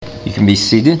You can be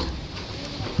seated.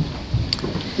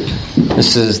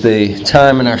 This is the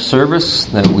time in our service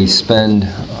that we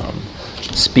spend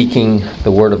speaking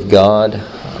the Word of God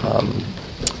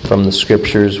from the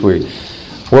Scriptures. We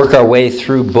work our way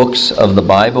through books of the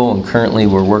Bible, and currently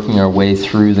we're working our way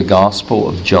through the Gospel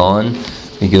of John.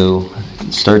 We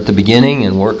start the beginning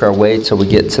and work our way till we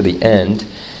get to the end.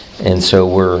 And so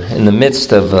we're in the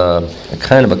midst of a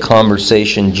kind of a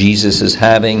conversation Jesus is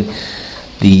having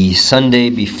the Sunday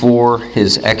before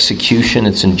his execution.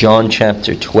 It's in John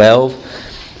chapter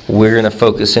 12. We're going to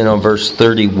focus in on verse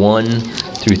 31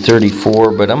 through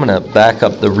 34, but I'm going to back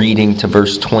up the reading to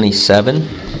verse 27.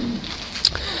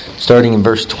 Starting in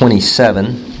verse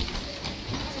 27.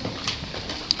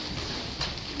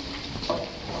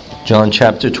 John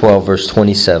chapter 12, verse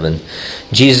 27.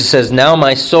 Jesus says, "Now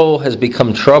my soul has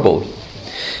become troubled.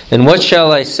 And what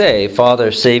shall I say?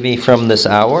 Father, save me from this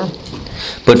hour?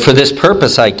 But for this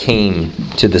purpose I came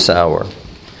to this hour.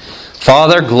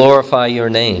 Father, glorify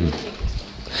your name."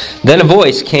 Then a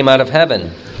voice came out of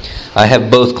heaven. "I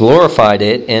have both glorified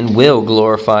it and will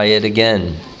glorify it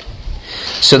again."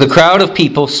 So the crowd of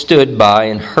people stood by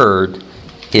and heard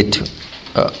it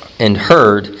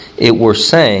were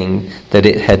saying that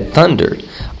it had thundered.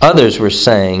 Others were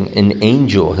saying, "An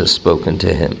angel has spoken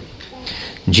to him."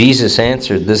 Jesus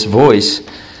answered, "This voice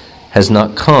has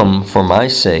not come for my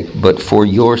sake, but for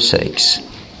your sakes."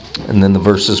 And then the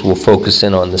verses we'll focus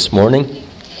in on this morning.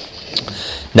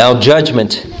 "Now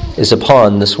judgment is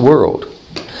upon this world.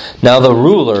 Now the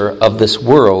ruler of this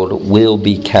world will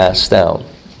be cast out.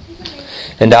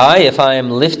 And I, if I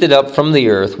am lifted up from the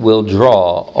earth, will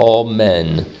draw all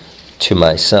men to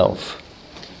myself."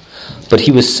 But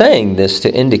he was saying this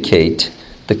to indicate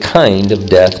the kind of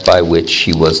death by which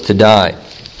he was to die.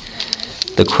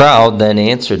 The crowd then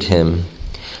answered him,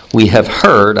 "We have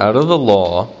heard out of the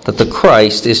law that the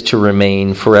Christ is to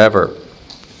remain forever.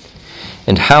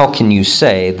 And how can you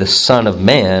say the Son of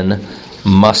Man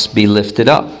must be lifted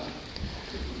up?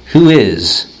 Who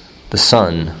is the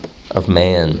Son of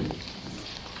Man?"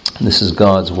 This is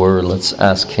God's word. Let's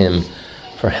ask him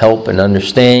for help in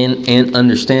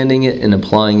understanding it and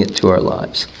applying it to our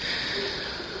lives.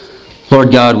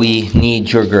 Lord God, we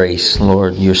need your grace.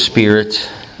 Lord, your Spirit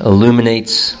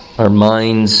illuminates our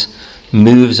minds,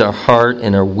 moves our heart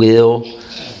and our will,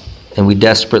 and we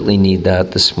desperately need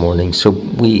that this morning. So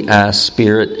we ask,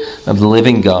 Spirit of the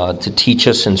living God, to teach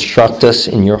us, instruct us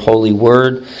in your holy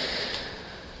word,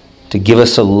 to give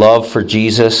us a love for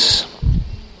Jesus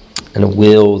and a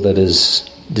will that is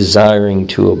desiring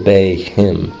to obey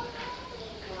him,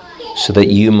 so that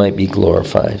you might be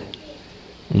glorified.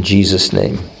 In Jesus'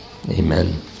 name,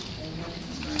 amen.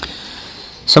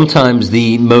 Sometimes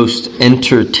the most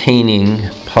entertaining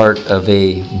part of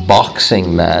a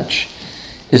boxing match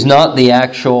is not the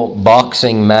actual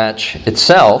boxing match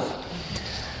itself,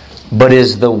 but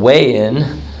is the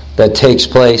weigh-in that takes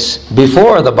place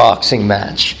before the boxing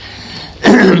match.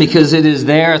 Because it is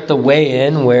there at the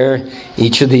weigh-in where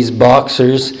each of these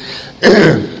boxers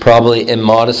probably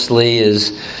immodestly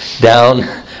is down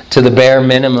to the bare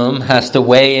minimum, has to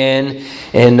weigh in,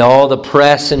 and all the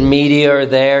press and media are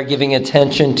there giving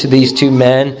attention to these two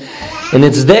men. And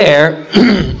it's there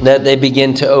that they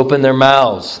begin to open their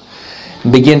mouths,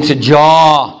 begin to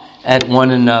jaw at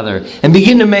one another, and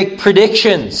begin to make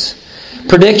predictions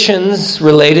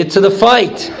related to the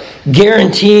fight,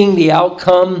 guaranteeing the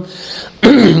outcome,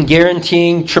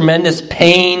 guaranteeing tremendous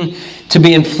pain to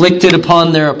be inflicted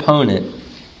upon their opponent.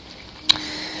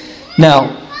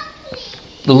 Now,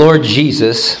 the Lord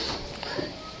Jesus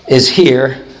is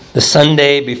here the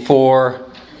Sunday before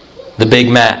the big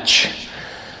match.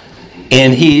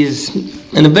 And he's,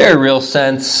 in a very real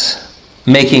sense,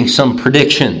 making some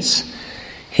predictions.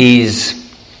 He's,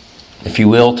 if you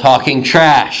will, talking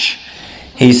trash.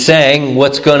 He's saying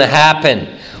what's going to happen,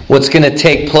 what's going to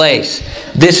take place.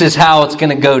 This is how it's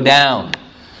going to go down.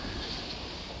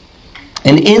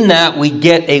 And in that we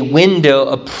get a window,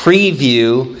 a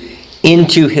preview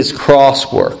into his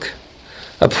cross work.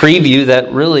 A preview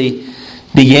that really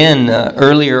began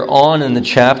earlier on in the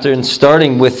chapter, and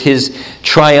starting with his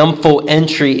triumphal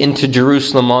entry into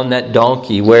Jerusalem on that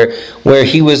donkey, where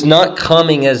he was not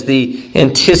coming as the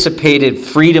anticipated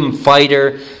freedom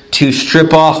fighter to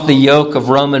strip off the yoke of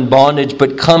Roman bondage,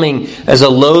 but coming as a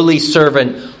lowly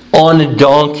servant on a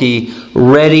donkey,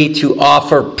 ready to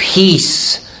offer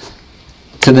peace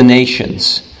to the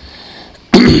nations.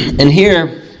 And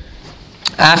here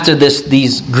after this,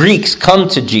 these Greeks come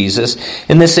to Jesus,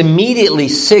 and this immediately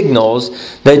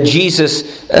signals that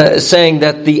Jesus saying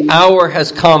that the hour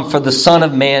has come for the Son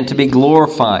of Man to be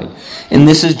glorified. And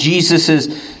this is Jesus'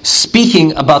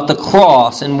 speaking about the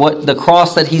cross and what the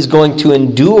cross that he's going to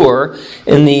endure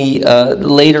in the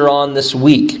later on this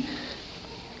week.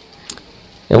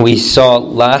 And we saw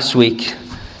last week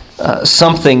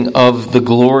something of the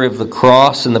glory of the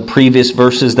cross in the previous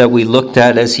verses that we looked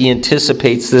at as he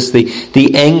anticipates this,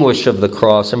 the anguish of the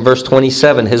cross. In verse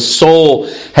 27, his soul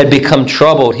had become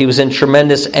troubled. He was in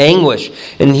tremendous anguish,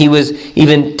 and he was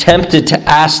even tempted to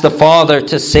ask the Father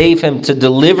to save him, to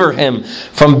deliver him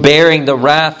from bearing the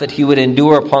wrath that he would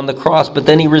endure upon the cross. But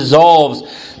then he resolves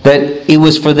that it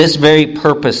was for this very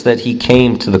purpose that he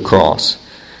came to the cross.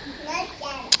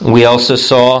 We also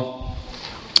saw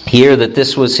here that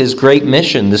this was his great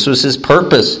mission. This was his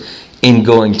purpose in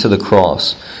going to the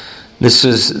cross.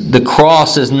 The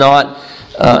cross is not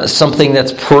something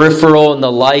that's peripheral in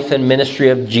the life and ministry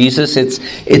of Jesus.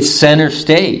 It's center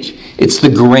stage. It's the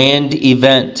grand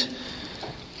event.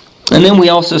 And then we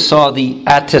also saw the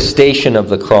attestation of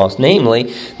the cross,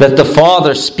 namely that the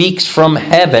Father speaks from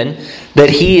heaven that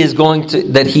he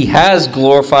has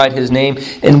glorified his name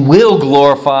and will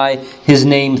glorify his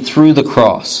name through the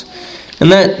cross.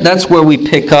 And that's where we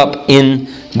pick up in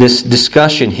this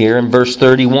discussion here in verse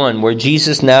 31, where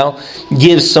Jesus now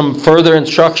gives some further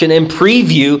instruction and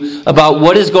preview about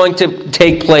what is going to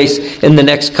take place in the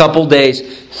next couple days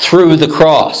through the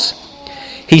cross.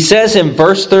 He says in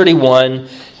verse 31,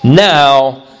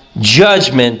 "Now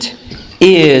judgment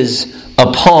is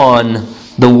upon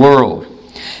the world."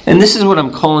 And this is what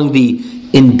I'm calling the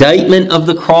indictment of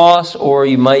the cross, or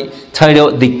you might title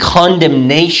it the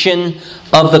condemnation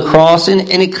of the cross. And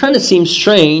it kind of seems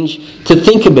strange to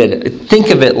think of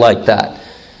it like that.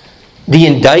 The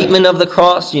indictment of the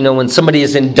cross, when somebody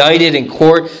is indicted in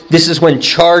court, this is when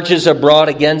charges are brought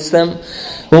against them.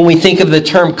 When we think of the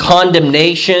term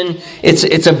condemnation,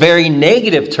 it's a very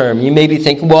negative term. You may be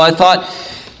thinking, well, I thought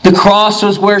the cross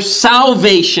was where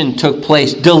salvation took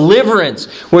place, deliverance,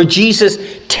 where Jesus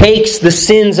takes the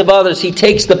sins of others. He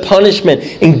takes the punishment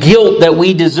and guilt that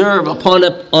we deserve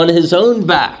on his own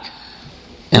back.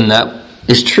 And that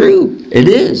is true. It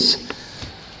is.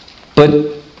 But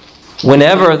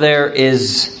whenever there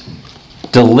is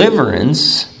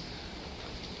deliverance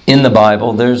in the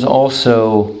Bible, there's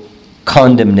also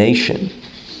condemnation.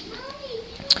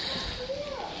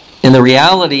 And the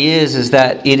reality is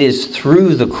that it is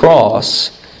through the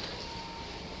cross,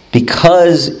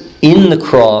 because in the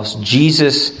cross,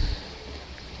 Jesus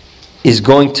is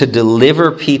going to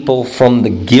deliver people from the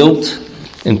guilt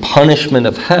and punishment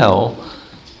of hell,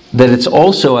 that it's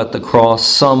also at the cross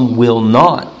some will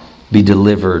not be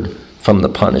delivered from the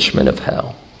punishment of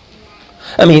hell.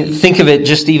 I mean, think of it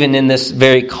just even in this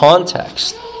very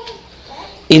context.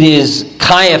 It is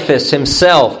Caiaphas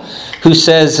himself who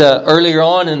says earlier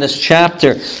on in this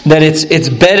chapter that it's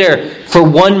better for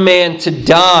one man to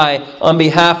die on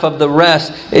behalf of the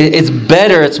rest. It's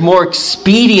better, it's more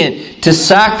expedient to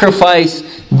sacrifice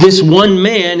this one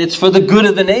man. It's for the good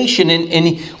of the nation.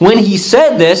 And when he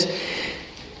said this,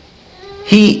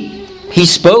 He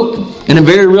spoke, in a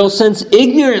very real sense,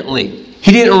 ignorantly.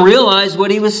 He didn't realize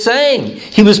what he was saying.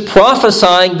 He was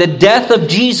prophesying the death of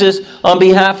Jesus on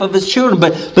behalf of his children.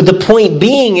 But the point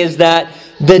being is that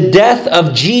the death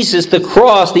of Jesus, the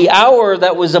cross, the hour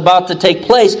that was about to take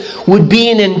place, would be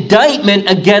an indictment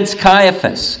against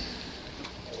Caiaphas,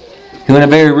 who in a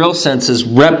very real sense is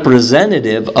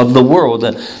representative of the world.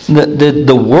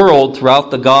 The world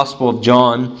throughout the Gospel of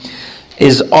John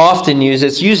is often used,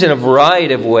 it's used in a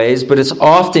variety of ways, but it's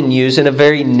often used in a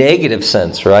very negative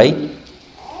sense, right?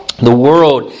 The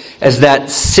world as that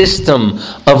system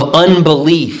of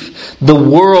unbelief. The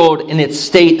world in its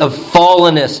state of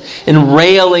fallenness and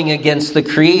railing against the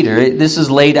Creator. This is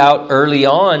laid out early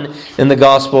on in the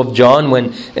Gospel of John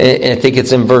when, I think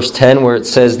it's in verse 10, where it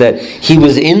says that He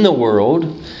was in the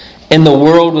world and the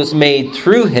world was made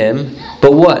through Him,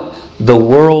 but what? The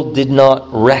world did not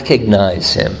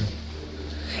recognize Him.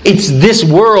 It's this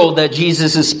world that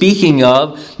Jesus is speaking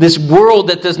of, this world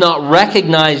that does not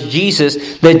recognize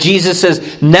Jesus, that Jesus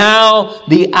says, now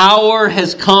the hour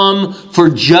has come for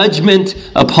judgment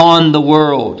upon the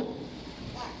world.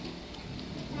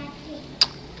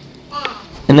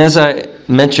 And as I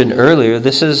mentioned earlier,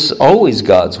 this is always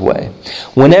God's way.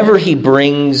 Whenever He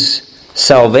brings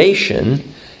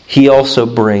salvation, He also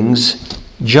brings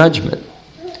judgment.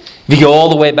 If you go all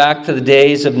the way back to the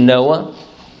days of Noah,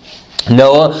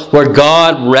 where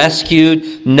God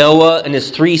rescued Noah and his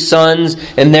 3 sons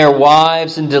and their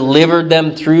wives and delivered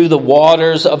them through the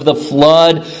waters of the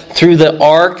flood, through the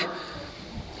ark.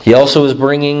 He also is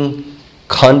bringing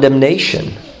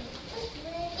condemnation.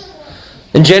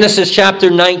 In Genesis chapter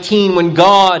 19, when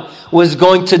God was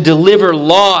going to deliver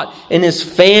Lot and his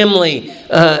family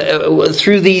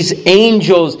through these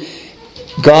angels,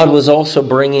 God was also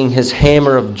bringing His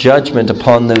hammer of judgment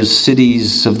upon those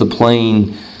cities of the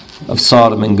plain of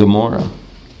Sodom and Gomorrah.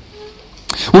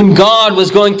 When God was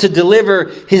going to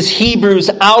deliver His Hebrews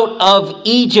out of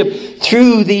Egypt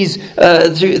through these,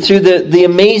 through the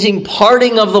amazing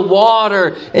parting of the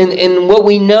water and what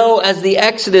we know as the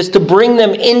Exodus to bring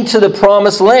them into the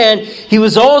promised land, He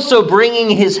was also bringing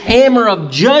His hammer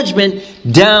of judgment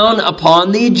down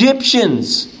upon the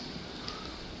Egyptians.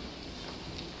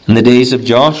 In the days of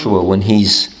Joshua, when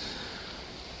he's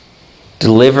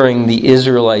delivering the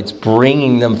Israelites,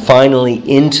 bringing them finally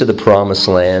into the promised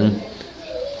land,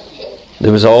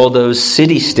 there was all those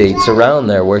city-states around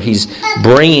there where he's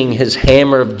bringing his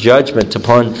hammer of judgment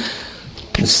upon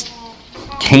the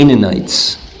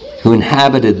Canaanites who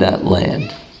inhabited that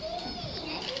land.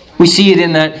 We see it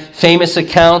in that famous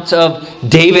account of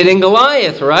David and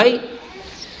Goliath, right?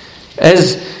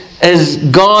 As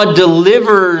God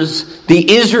delivers the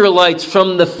Israelites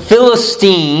from the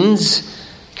Philistines,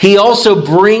 He also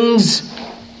brings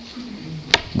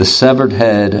the severed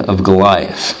head of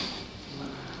Goliath.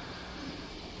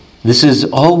 This is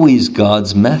always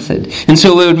God's method. And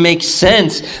so it would make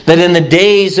sense that in the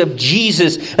days of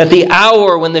Jesus, at the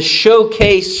hour when the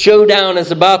showdown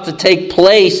is about to take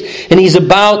place, and He's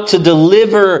about to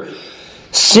deliver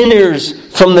sinners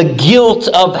from the guilt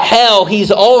of hell,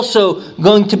 He's also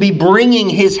going to be bringing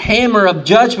His hammer of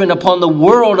judgment upon the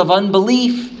world of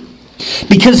unbelief.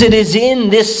 Because it is in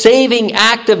this saving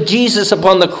act of Jesus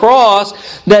upon the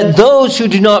cross that those who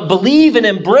do not believe and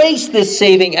embrace this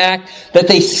saving act, that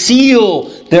they seal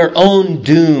their own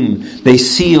doom. They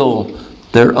seal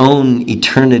their own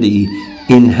eternity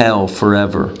in hell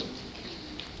forever.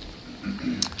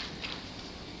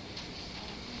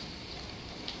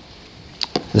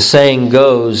 The saying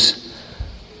goes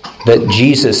that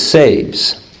Jesus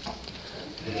saves.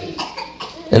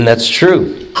 And that's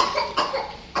true.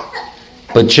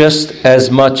 But just as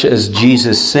much as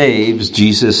Jesus saves,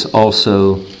 Jesus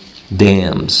also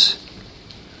damns.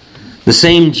 The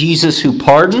same Jesus who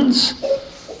pardons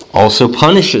also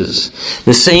punishes.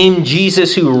 The same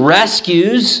Jesus who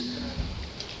rescues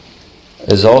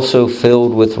is also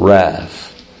filled with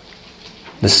wrath.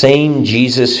 The same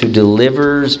Jesus who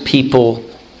delivers people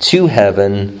to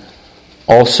heaven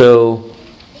also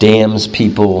damns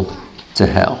people to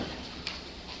hell.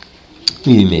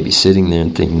 You may be sitting there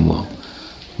and thinking, well,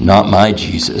 not my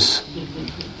Jesus.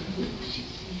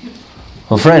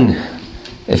 Well, friend,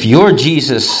 if your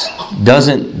Jesus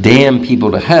doesn't damn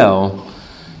people to hell,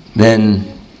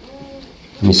 then,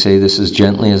 let me say this as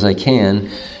gently as I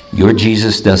can, your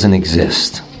Jesus doesn't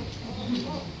exist.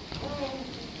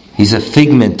 He's a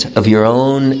figment of your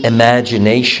own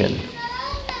imagination.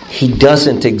 He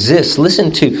doesn't exist.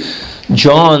 Listen to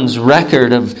John's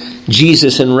record of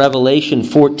Jesus in Revelation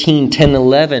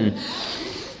 14:10-11.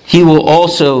 He will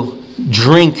also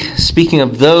drink, speaking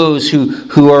of those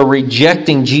who are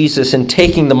rejecting Jesus and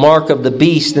taking the mark of the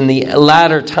beast in the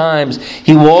latter times,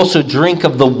 He will also drink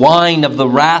of the wine of the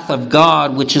wrath of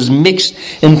God, which is mixed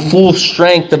in full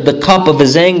strength of the cup of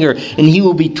His anger, and He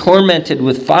will be tormented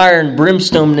with fire and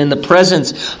brimstone in the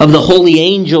presence of the holy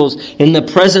angels, in the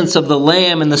presence of the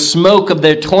Lamb, and the smoke of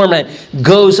their torment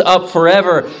goes up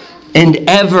forever and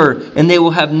ever, and they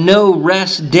will have no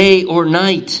rest day or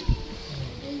night.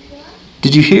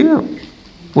 Did you hear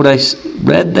what I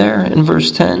read there in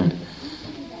verse 10?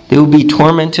 They will be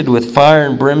tormented with fire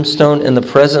and brimstone in the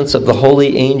presence of the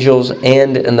holy angels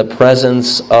and in the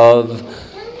presence of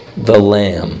the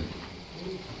Lamb.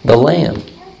 The Lamb.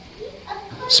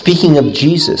 Speaking of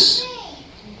Jesus.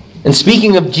 And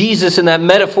speaking of Jesus in that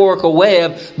metaphorical way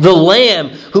of the Lamb,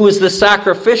 who is the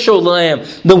sacrificial Lamb,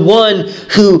 the one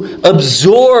who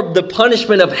absorbed the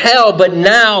punishment of hell, but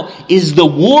now is the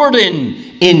warden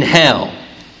in hell.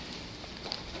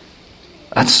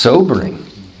 That's sobering.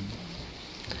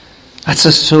 That's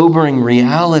a sobering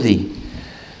reality.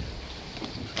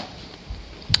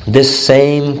 This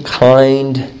same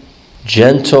kind,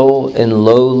 gentle and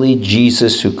lowly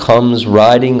Jesus who comes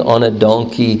riding on a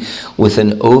donkey with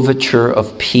an overture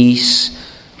of peace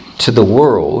to the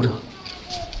world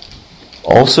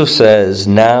also says,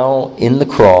 now in the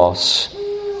cross,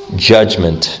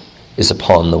 judgment is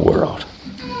upon the world.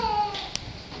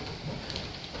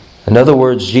 In other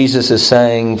words, Jesus is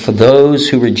saying, for those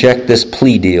who reject this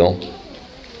plea deal,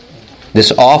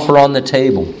 this offer on the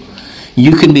table,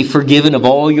 you can be forgiven of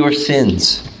all your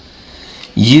sins.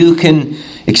 You can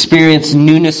experience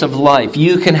newness of life.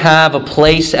 You can have a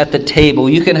place at the table.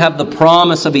 You can have the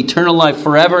promise of eternal life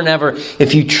forever and ever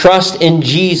if you trust in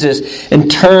Jesus and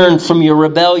turn from your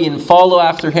rebellion, follow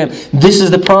after Him. This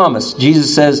is the promise.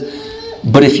 Jesus says,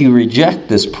 but if you reject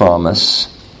this promise,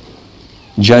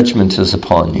 judgment is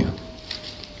upon you.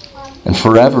 And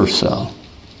forever so.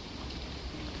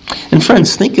 And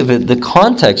friends, think of it, the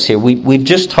context here. We've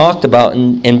just talked about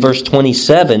in verse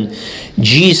 27,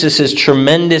 Jesus'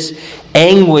 tremendous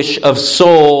anguish of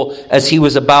soul as He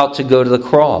was about to go to the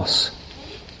cross.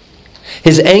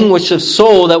 His anguish of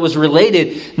soul that was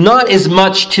related not as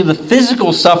much to the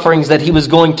physical sufferings that He was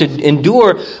going to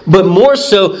endure, but more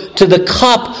so to the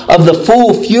cup of the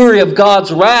full fury of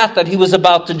God's wrath that He was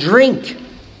about to drink.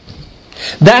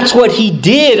 That's what He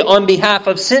did on behalf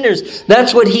of sinners.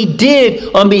 That's what He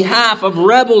did on behalf of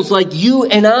rebels like you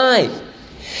and I.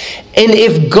 And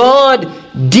if God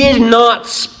did not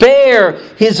spare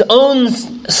His own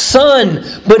Son,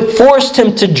 but forced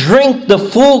Him to drink the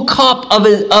full cup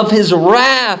of His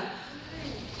wrath,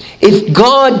 if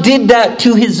God did that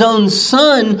to His own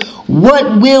Son,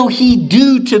 what will He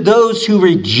do to those who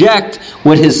reject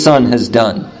what His Son has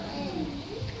done?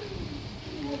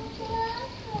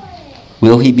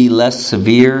 Will He be less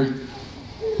severe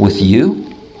with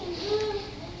you?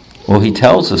 Well, He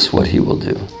tells us what He will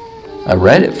do. I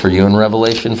read it for you in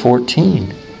Revelation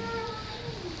 14.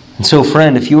 And so,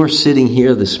 friend, if you are sitting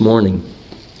here this morning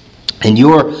and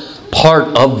you're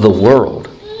part of the world,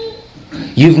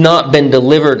 you've not been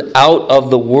delivered out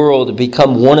of the world to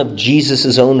become one of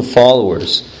Jesus' own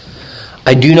followers.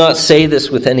 I do not say this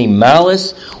with any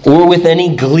malice or with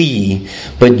any glee,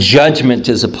 but judgment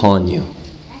is upon you.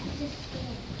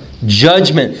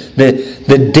 Judgment,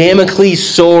 the Damocles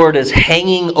sword is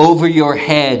hanging over your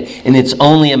head, and it's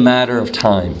only a matter of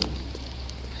time.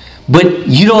 But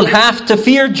you don't have to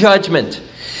fear judgment.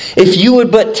 If you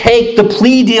would but take the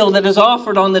plea deal that is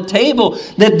offered on the table,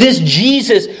 that this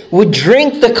Jesus would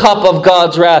drink the cup of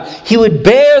God's wrath, He would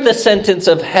bear the sentence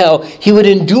of hell, He would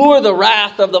endure the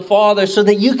wrath of the Father so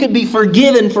that you could be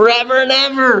forgiven forever and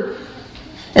ever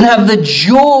and have the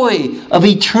joy of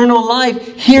eternal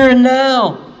life here and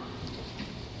now.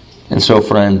 And so,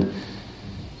 friend,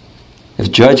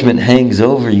 if judgment hangs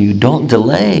over you, don't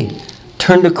delay.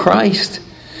 Turn to Christ.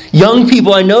 Young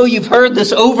people, I know you've heard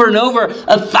this over and over,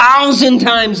 1,000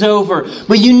 times over,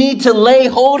 but you need to lay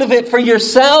hold of it for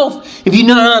yourself. If you do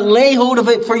not lay hold of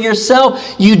it for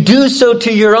yourself, you do so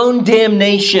to your own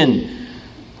damnation.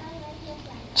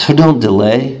 So don't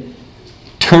delay.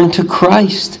 Turn to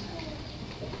Christ.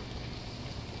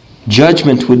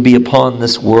 Judgment would be upon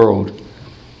this world.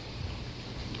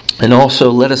 And also,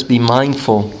 let us be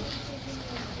mindful,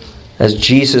 as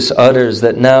Jesus utters,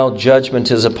 that now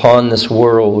judgment is upon this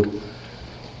world.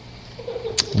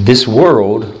 This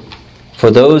world, for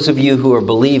those of you who are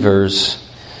believers,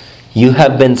 you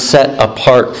have been set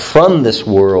apart from this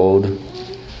world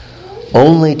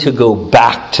only to go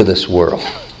back to this world.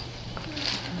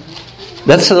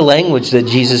 That's the language that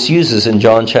Jesus uses in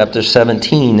John chapter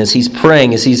 17 as He's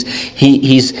praying, as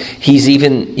he's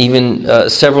even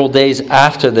several days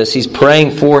after this, He's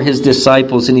praying for His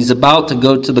disciples and He's about to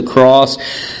go to the cross.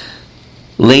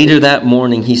 Later that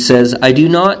morning He says, I do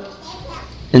not,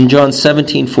 in John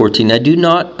 17:14, I do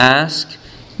not ask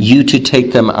you to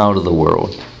take them out of the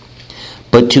world,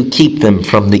 but to keep them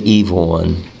from the evil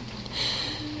one.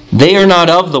 They are not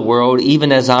of the world,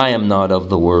 even as I am not of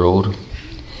the world.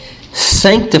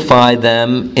 Sanctify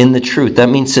them in the truth. That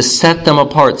means to set them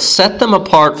apart. Set them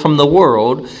apart from the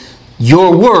world.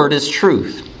 Your word is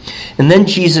truth. And then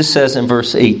Jesus says in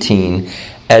verse 18,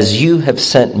 as you have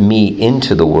sent me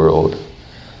into the world,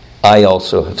 I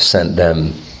also have sent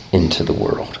them into the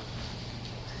world.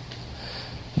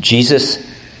 Jesus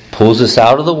pulls us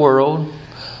out of the world,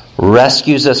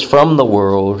 rescues us from the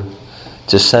world,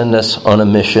 to send us on a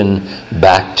mission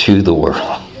back to the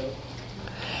world.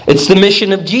 It's the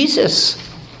mission of Jesus.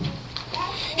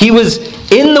 He was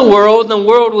in the world, and the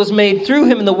world was made through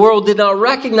Him, and the world did not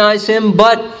recognize Him,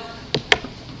 but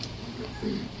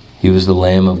He was the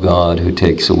Lamb of God who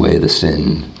takes away the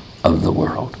sin of the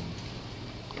world.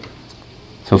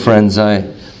 So friends,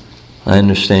 I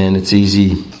understand it's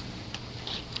easy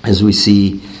as we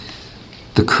see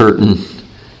the curtain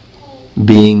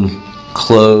being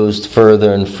closed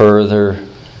further and further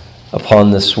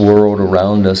upon this world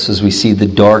around us, as we see the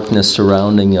darkness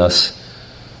surrounding us.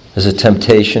 There's a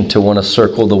temptation to want to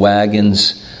circle the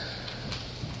wagons,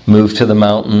 move to the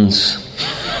mountains.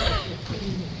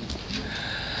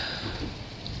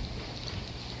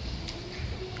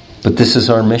 But this is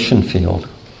our mission field.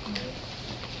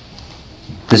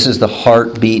 This is the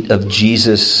heartbeat of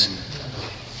Jesus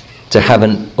to have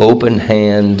an open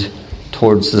hand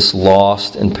towards this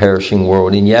lost and perishing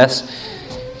world. And yes,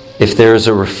 if there is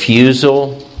a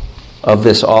refusal of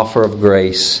this offer of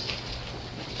grace,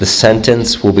 the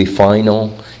sentence will be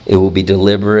final, it will be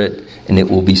deliberate, and it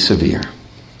will be severe.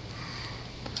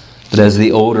 But as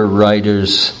the older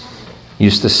writers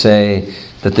used to say,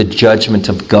 that the judgment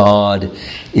of God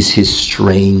is His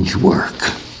strange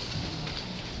work.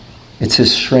 It's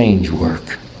His strange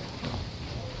work.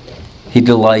 He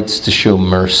delights to show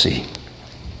mercy.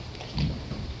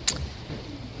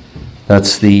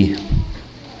 That's the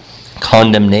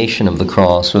condemnation of the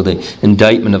cross, or the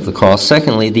indictment of the cross.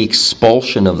 Secondly, the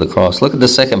expulsion of the cross. Look at the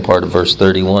second part of verse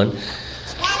 31.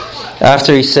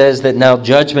 After he says that now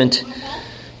judgment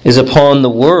is upon the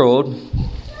world,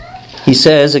 he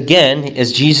says again,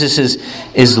 as Jesus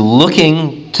is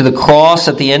looking to the cross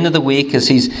at the end of the week, as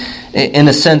he's in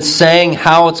a sense saying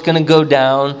how it's going to go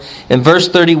down, in verse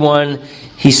 31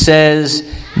 he says,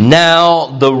 now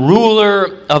the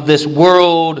ruler of this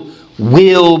world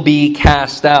will be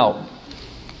cast out.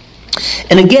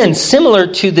 And again, similar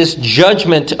to this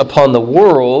judgment upon the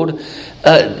world,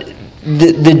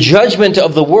 the judgment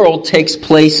of the world takes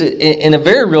place in a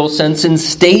very real sense in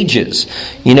stages.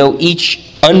 You know, each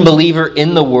unbeliever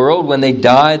in the world, when they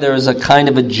die, there is a kind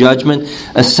of a judgment,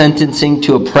 a sentencing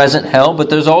to a present hell,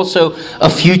 but there's also a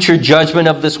future judgment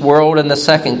of this world and the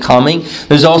second coming.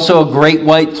 There's also a great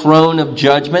white throne of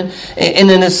judgment. And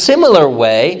in a similar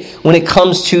way, when it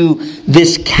comes to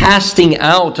this casting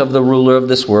out of the ruler of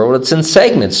this world, it's in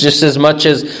segments, just as much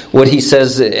as what he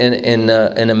says in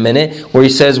a minute, where he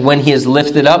says, when he is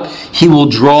lifted up, he will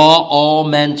draw all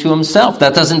men to himself.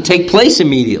 That doesn't take place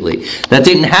immediately. That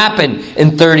didn't happen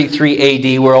in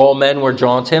 33 AD where all men were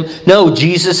drawn to him. No,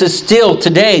 Jesus is still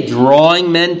today drawing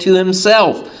men to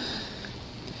himself.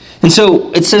 And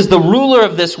so it says the ruler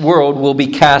of this world will be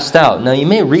cast out. Now you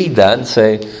may read that and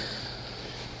say,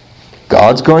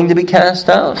 God's going to be cast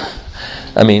out?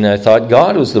 I mean, I thought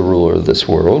God was the ruler of this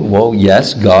world. Well,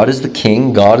 yes, God is the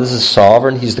king. God is the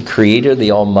sovereign. He's the creator,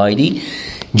 the almighty.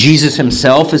 Jesus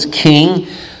himself is king.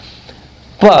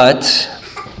 But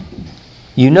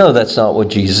you know that's not what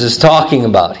Jesus is talking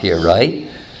about here, right?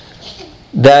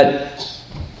 That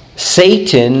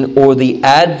Satan, or the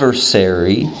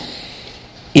adversary,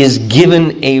 is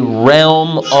given a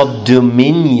realm of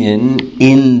dominion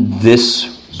in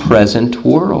this present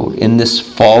world, in this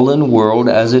fallen world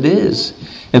as it is.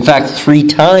 In fact, 3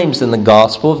 times in the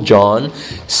Gospel of John,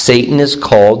 Satan is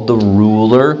called the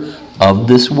ruler of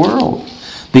this world.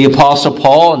 The Apostle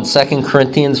Paul in 2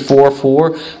 Corinthians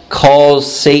 4:4 calls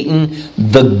Satan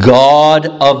the god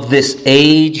of this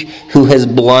age who has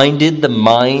blinded the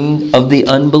mind of the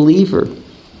unbeliever.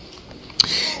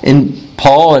 And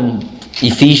Paul in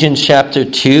Ephesians chapter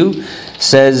 2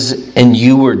 says, and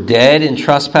you were dead in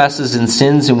trespasses and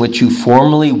sins in which you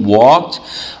formerly walked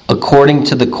according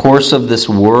to the course of this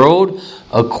world,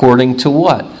 according to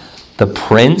what? The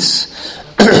prince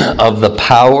of the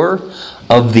power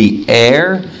of the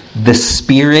air, the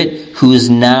spirit who is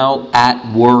now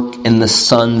at work in the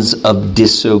sons of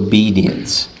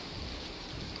disobedience.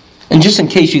 And just in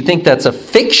case you think that's a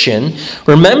fiction,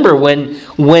 remember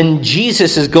when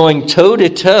Jesus is going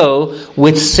toe-to-toe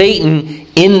with Satan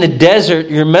in the desert,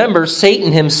 you remember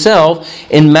Satan himself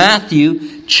in Matthew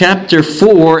chapter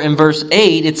 4 and verse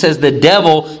 8, it says the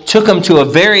devil took him to a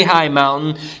very high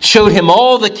mountain, showed him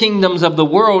all the kingdoms of the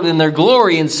world in their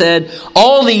glory, and said,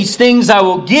 all these things I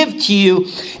will give to you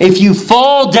if you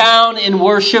fall down and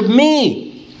worship me.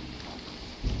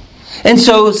 And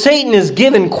so Satan is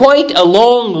given quite a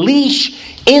long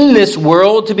leash in this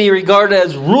world to be regarded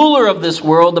as ruler of this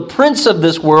world, the prince of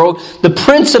this world, the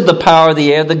prince of the power of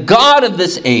the air, the god of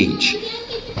this age.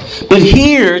 But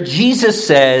here Jesus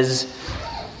says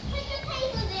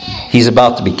he's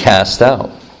about to be cast out.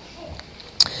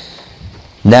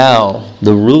 Now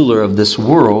the ruler of this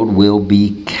world will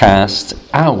be cast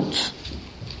out.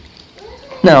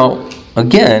 Now,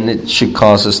 again, it should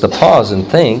cause us to pause and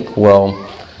think, well,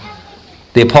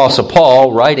 the Apostle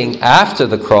Paul, writing after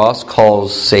the cross,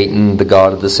 calls Satan the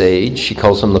god of this age. He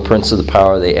calls him the prince of the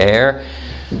power of the air.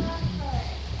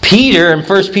 Peter, in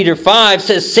 1 Peter 5,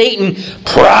 says Satan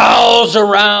prowls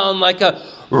around like a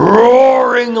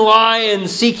roaring lion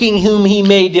seeking whom he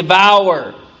may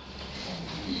devour.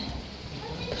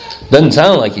 Doesn't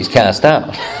sound like he's cast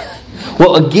out.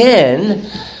 Well, again,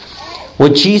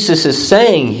 what Jesus is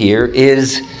saying here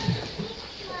is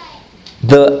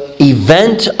the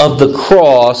event of the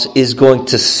cross is going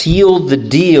to seal the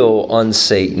deal on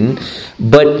Satan,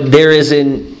 but there is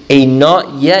a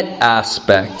not yet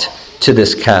aspect to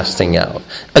this casting out.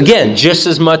 Again, just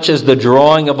as much as the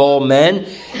drawing of all men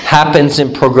happens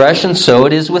in progression, so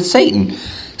it is with Satan.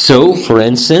 So, for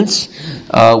instance,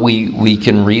 we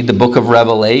can read the book of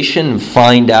Revelation and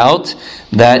find out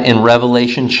that in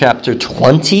Revelation chapter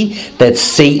 20, that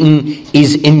Satan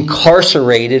is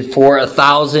incarcerated for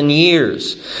 1,000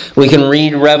 years. We can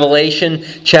read Revelation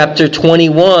chapter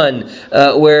 21,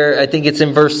 where I think it's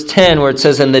in verse 10, where it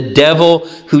says, "And the devil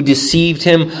who deceived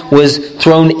him was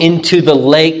thrown into the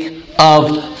lake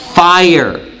of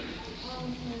fire."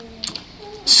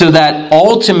 So that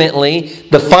ultimately,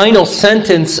 the final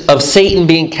sentence of Satan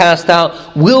being cast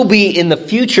out will be in the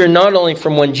future, not only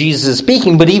from when Jesus is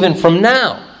speaking, but even from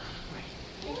now.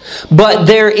 But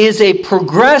there is a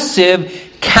progressive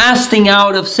casting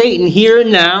out of Satan here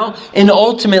and now, and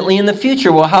ultimately in the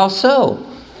future. Well, how so?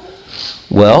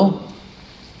 Well,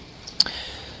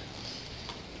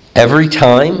 every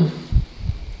time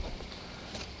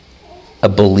a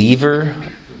believer,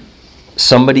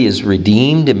 somebody is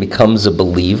redeemed and becomes a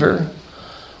believer,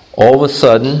 all of a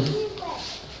sudden,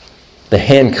 the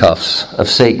handcuffs of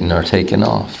Satan are taken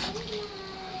off.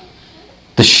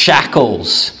 The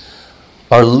shackles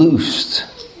are loosed.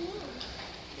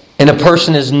 And a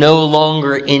person is no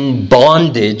longer in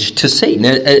bondage to Satan.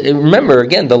 Remember,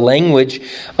 again, the language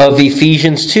of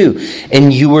Ephesians 2.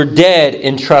 "And you were dead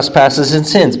in trespasses and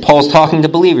sins." Paul's talking to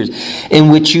believers.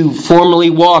 "In which you formerly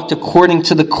walked according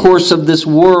to the course of this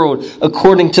world,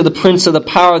 according to the prince of the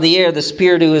power of the air, the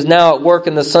spirit who is now at work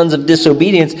in the sons of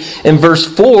disobedience." In verse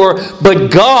 4,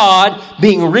 "But God,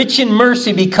 being rich in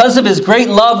mercy because of His great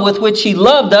love with which He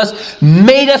loved us,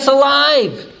 made us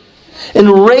alive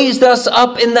and raised us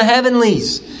up in the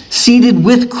heavenlies, seated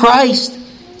with Christ,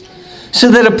 so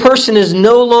that a person is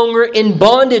no longer in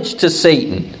bondage to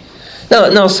Satan."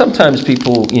 Now sometimes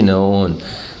people, and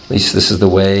at least this is the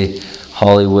way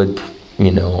Hollywood,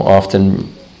 often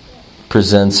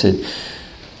presents it,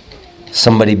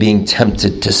 somebody being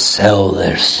tempted to sell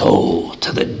their soul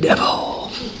to the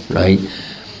devil, right?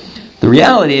 The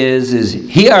reality is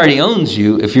he already owns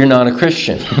you if you're not a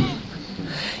Christian.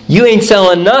 You ain't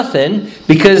selling nothing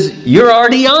because you're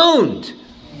already owned.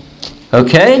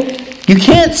 Okay? You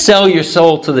can't sell your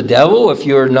soul to the devil if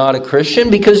you're not a Christian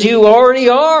because you already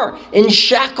are in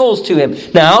shackles to him.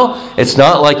 Now, it's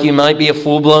not like you might be a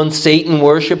full-blown Satan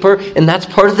worshiper, and that's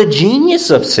part of the genius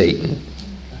of Satan.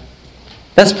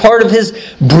 That's part of his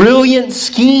brilliant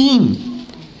scheme.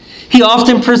 He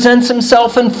often presents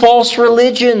himself in false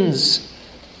religions.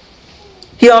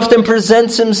 He often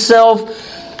presents himself,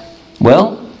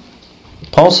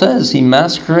 Paul says he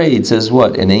masquerades as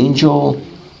what? An angel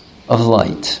of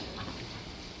light.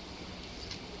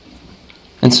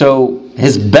 And so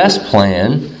his best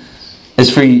plan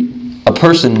is for a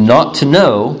person not to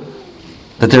know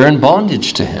that they're in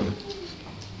bondage to him.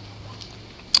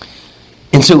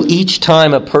 And so each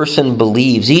time a person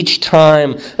believes, each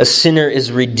time a sinner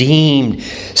is redeemed,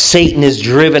 Satan is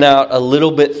driven out a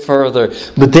little bit further,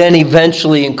 but then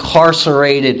eventually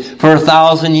incarcerated for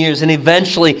 1,000 years and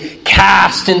eventually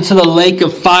cast into the lake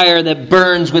of fire that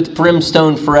burns with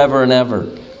brimstone forever and ever.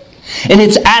 And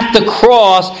it's at the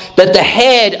cross that the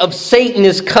head of Satan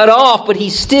is cut off, but he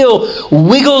still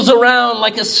wiggles around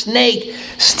like a snake,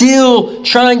 still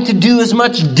trying to do as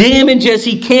much damage as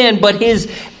he can, but his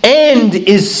end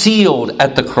is sealed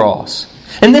at the cross.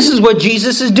 And this is what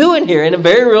Jesus is doing here. In a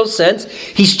very real sense,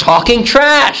 he's talking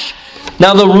trash.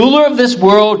 Now the ruler of this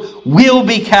world will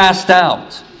be cast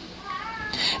out.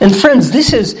 And friends,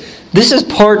 this is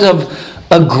part of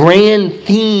a grand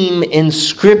theme in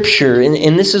Scripture.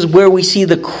 And this is where we see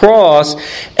the cross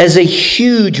as a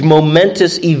huge,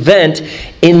 momentous event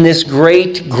in this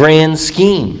great, grand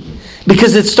scheme.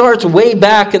 Because it starts way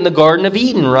back in the Garden of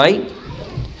Eden, right?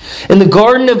 In the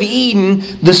Garden of Eden,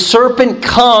 the serpent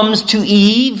comes to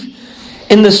Eve.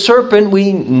 And the serpent,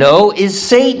 we know, is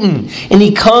Satan. And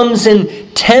he comes and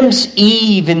tempts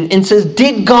Eve and says,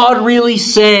 "Did God really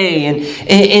say?"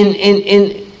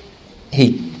 And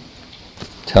he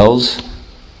tells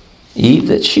Eve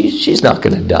that she's not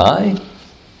going to die.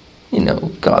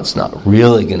 God's not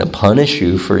really going to punish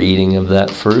you for eating of that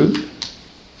fruit.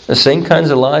 The same kinds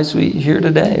of lies we hear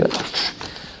today.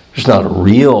 There's not a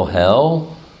real hell.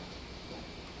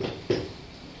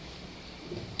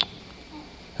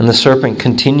 And the serpent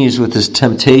continues with his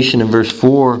temptation in verse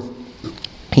 4.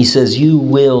 He says, "You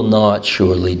will not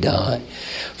surely die.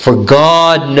 For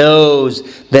God knows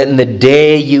that in the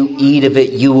day you eat of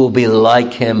it, you will be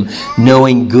like Him,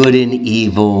 knowing good and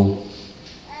evil."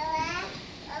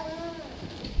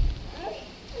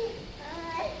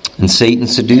 And Satan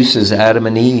seduces Adam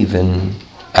and Eve, and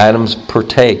Adam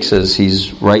partakes as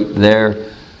he's right there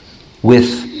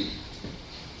with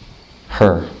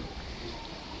her.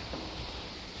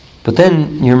 But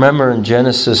then you remember in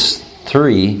Genesis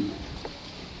 3,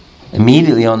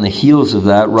 immediately on the heels of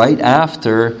that, right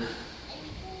after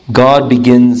God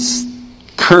begins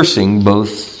cursing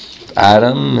both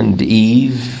Adam and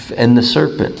Eve and the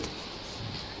serpent.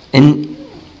 And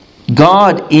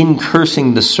God, in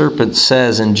cursing the serpent,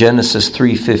 says in Genesis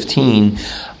 3:15,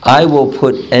 I will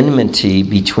put enmity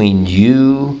between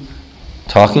you,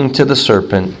 talking to the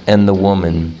serpent, and the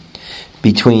woman,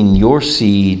 between your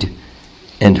seed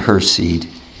and her seed.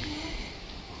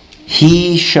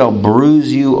 He shall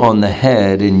bruise you on the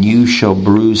head, and you shall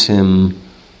bruise him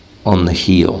on the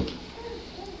heel.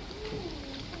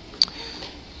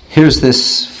 Here's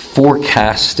this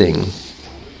forecasting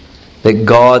that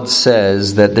God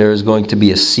says that there is going to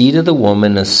be a seed of the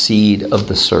woman, a seed of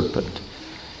the serpent.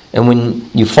 And when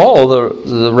you follow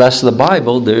the rest of the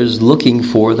Bible, there's looking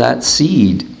for that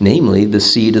seed, namely the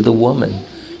seed of the woman,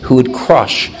 who would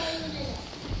crush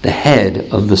the head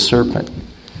of the serpent.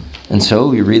 And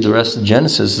so you read the rest of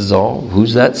Genesis, is all,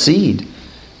 who's that seed?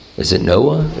 Is it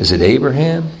Noah? Is it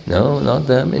Abraham? No, not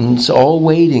them. And it's all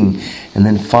waiting. And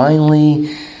then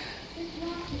finally,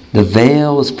 the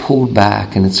veil is pulled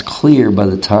back, and it's clear by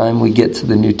the time we get to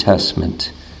the New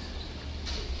Testament.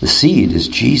 The seed is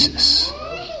Jesus.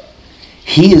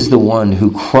 He is the one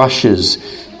who crushes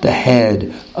the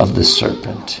head of the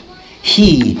serpent.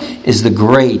 He is the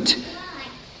great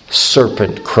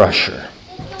serpent crusher.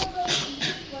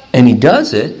 And he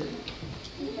does it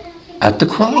at the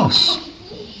cross.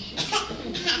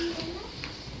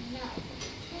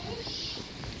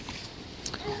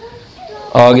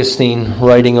 Augustine,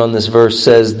 writing on this verse,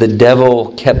 says, the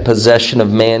devil kept possession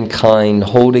of mankind,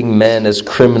 holding men as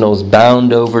criminals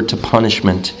bound over to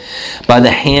punishment by the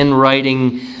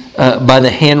handwriting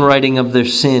of their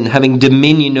sin, having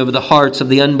dominion over the hearts of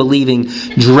the unbelieving,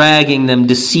 dragging them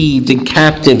deceived and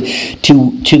captive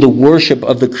to the worship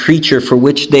of the creature for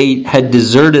which they had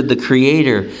deserted the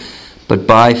Creator. But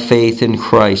by faith in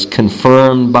Christ,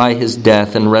 confirmed by his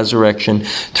death and resurrection,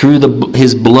 through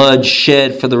his blood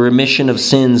shed for the remission of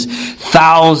sins,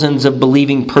 thousands of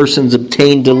believing persons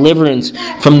obtain deliverance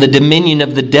from the dominion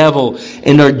of the devil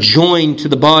and are joined to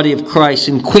the body of Christ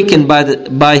and quickened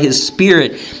by his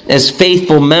Spirit as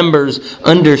faithful members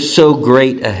under so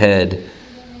great a head.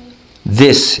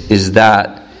 This is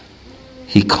that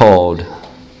he called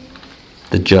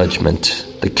the judgment,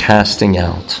 the casting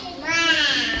out.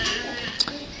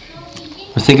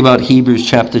 Think about Hebrews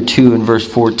chapter 2 and verse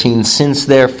 14. Since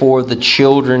therefore the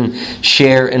children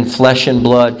share in flesh and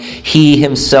blood, he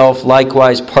himself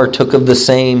likewise partook of the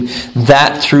same,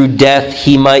 that through death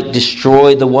he might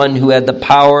destroy the one who had the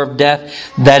power of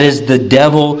death, that is the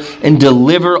devil, and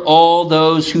deliver all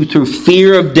those who through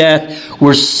fear of death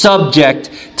were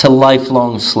subject to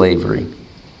lifelong slavery.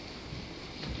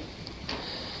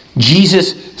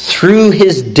 Jesus, through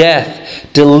his death,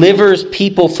 delivers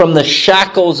people from the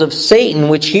shackles of Satan,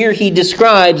 which here he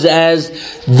describes as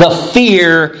the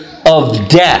fear of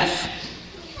death.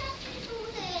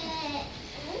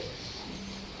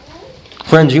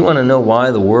 Friends, you want to know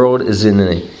why the world is in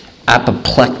an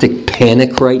apoplectic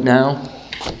panic right now?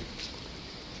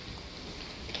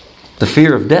 The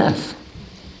fear of death.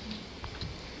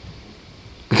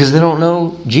 Because they don't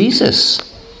know Jesus,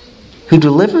 who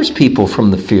delivers people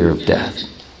from the fear of death.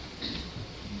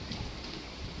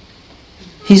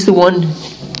 He's the one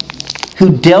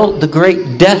who dealt the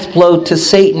great death blow to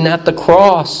Satan at the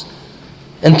cross,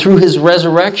 and through his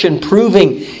resurrection,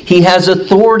 proving he has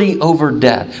authority over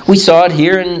death. We saw it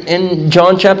here in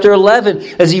John chapter 11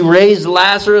 as he raised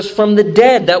Lazarus from the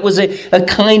dead. That was a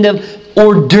kind of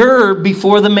hors d'oeuvre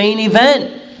before the main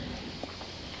event.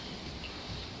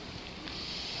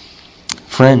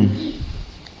 Friend,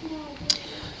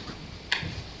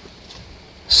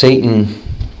 Satan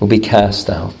will be cast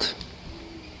out.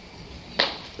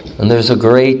 And there's a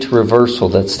great reversal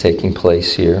that's taking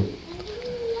place here.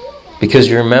 Because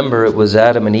you remember, it was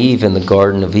Adam and Eve in the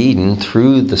Garden of Eden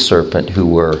through the serpent who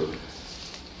were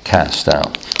cast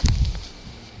out.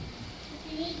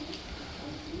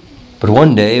 But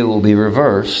one day it will be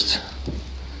reversed.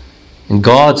 And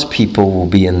God's people will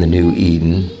be in the new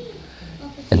Eden.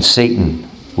 And Satan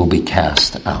will be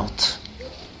cast out.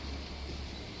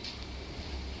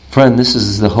 Friend, this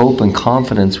is the hope and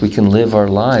confidence we can live our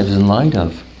lives in light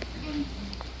of.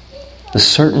 The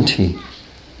certainty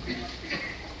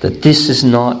that this is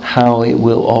not how it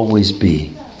will always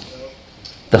be.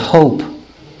 The hope.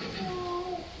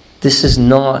 This is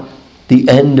not the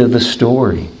end of the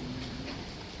story.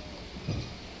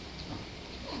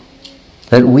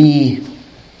 That we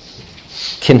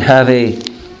can have an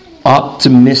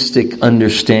optimistic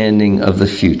understanding of the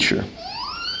future.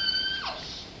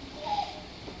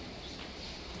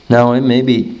 Now, it may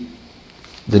be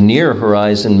the near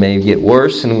horizon may get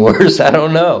worse and worse. I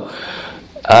don't know.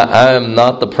 I am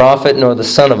not the prophet nor the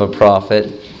son of a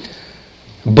prophet.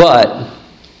 But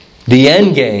the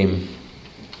end game,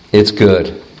 it's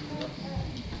good.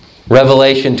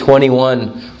 Revelation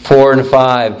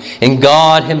 21:4-5. And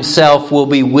God himself will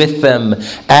be with them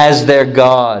as their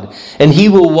God. And he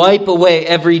will wipe away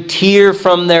every tear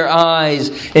from their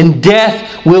eyes. And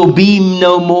death will be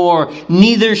no more.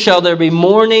 Neither shall there be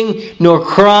mourning, nor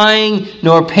crying,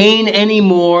 nor pain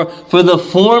anymore. For the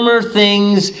former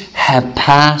things have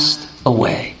passed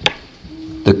away.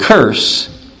 The curse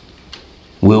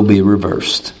will be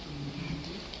reversed.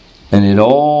 And it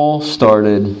all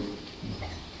started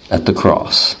at the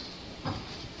cross.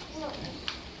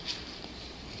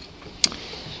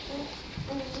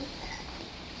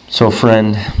 So,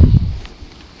 friend,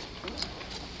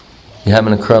 you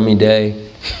having a crummy day?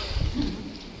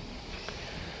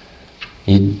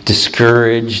 You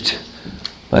discouraged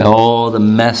by all the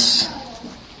mess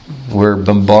we're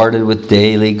bombarded with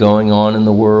daily going on in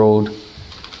the world?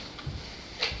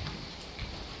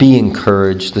 Be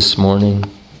encouraged this morning.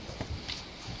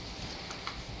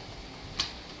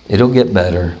 It'll get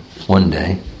better one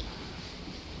day.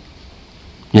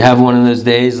 You have one of those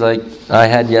days like I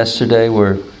had yesterday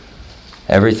where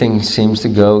everything seems to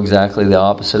go exactly the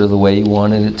opposite of the way you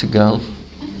wanted it to go.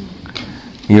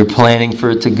 You're planning for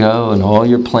it to go and all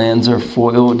your plans are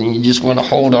foiled and you just want to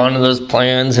hold on to those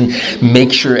plans and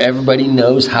make sure everybody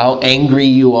knows how angry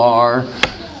you are.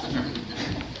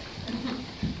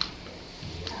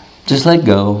 Just let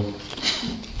go.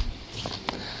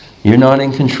 You're not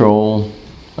in control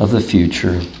of the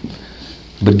future,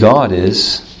 but God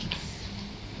is.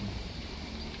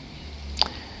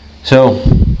 So,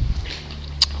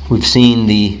 we've seen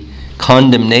the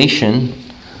condemnation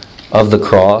of the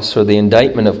cross, or the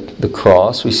indictment of the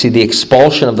cross. We see the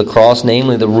expulsion of the cross,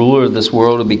 namely the ruler of this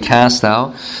world will be cast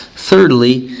out.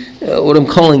 Thirdly, what I'm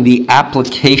calling the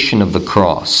application of the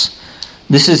cross.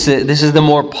 This is the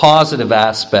more positive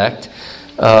aspect.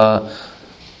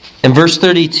 In verse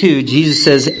 32, Jesus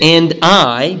says, "And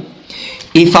I,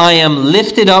 if I am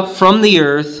lifted up from the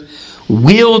earth,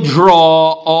 will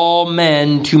draw all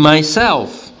men to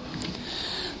myself."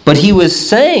 But he was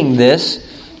saying this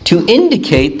to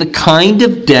indicate the kind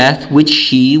of death which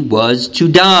he was to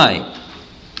die.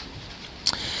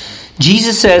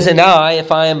 Jesus says, "And I,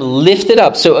 if I am lifted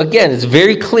up." So again, it's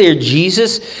very clear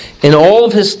Jesus and all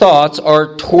of his thoughts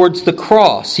are towards the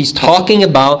cross. He's talking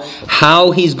about how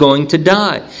he's going to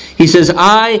die. He says,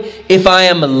 "I, if I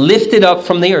am lifted up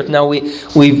from the earth." Now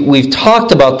we've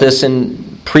talked about this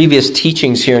in previous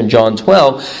teachings here in John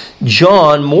 12.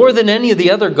 John, more than any of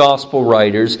the other gospel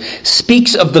writers,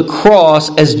 speaks of the cross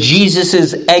as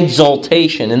Jesus'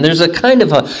 exaltation. And there's a kind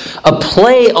of a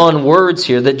play on words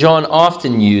here that John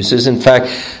often uses. In fact,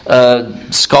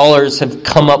 scholars have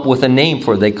come up with a name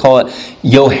for it. They call it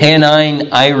Johannine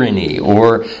irony,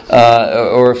 or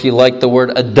if you like the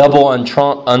word, a double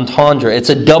entendre.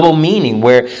 It's a double meaning,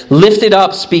 where lifted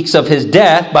up speaks of his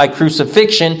death by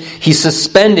crucifixion. He's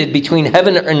suspended between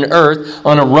heaven and earth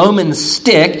on a Roman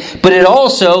stick. But it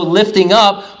also, lifting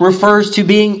up, refers to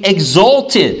being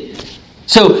exalted.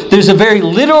 So there's a very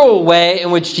literal way in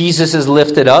which Jesus is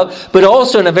lifted up, but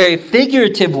also in a very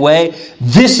figurative way,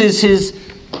 this is his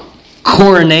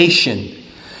coronation.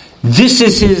 This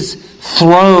is his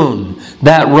throne,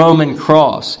 that Roman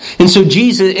cross. And so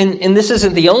Jesus, and this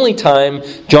isn't the only time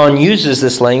John uses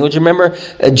this language. Remember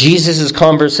Jesus'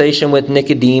 conversation with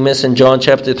Nicodemus in John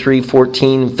chapter 3,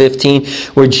 14 and 15,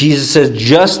 where Jesus says,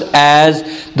 "Just as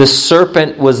the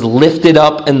serpent was lifted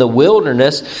up in the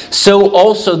wilderness, so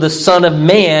also the Son of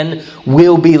Man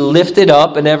will be lifted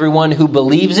up, and everyone who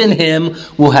believes in him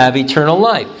will have eternal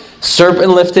life." Serpent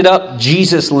lifted up,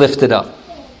 Jesus lifted up.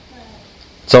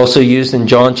 It's also used in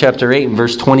John chapter 8 and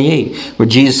verse 28, where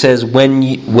Jesus says, when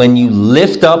you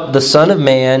lift up the Son of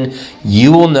Man,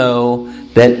 you will know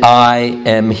that I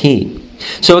am He.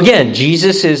 So again,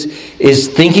 Jesus is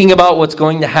thinking about what's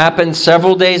going to happen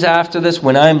several days after this.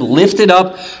 When I'm lifted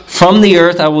up from the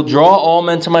earth, I will draw all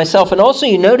men to myself. And also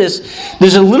you notice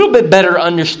there's a little bit better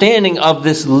understanding of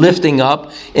this lifting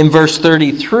up in verse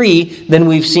 33 than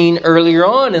we've seen earlier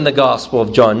on in the Gospel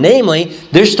of John. Namely,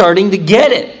 they're starting to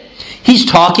get it. He's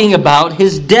talking about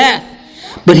his death.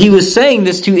 But he was saying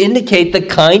this to indicate the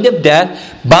kind of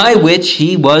death by which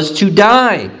he was to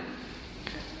die.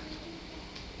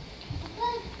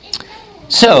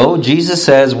 So, Jesus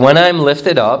says, when I'm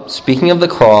lifted up, speaking of the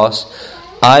cross,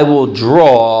 I will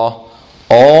draw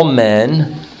all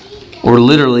men, or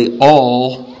literally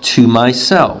all, to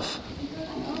myself.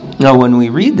 Now, when we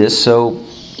read this, so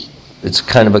It's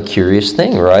kind of a curious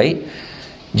thing, right?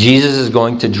 Jesus is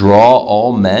going to draw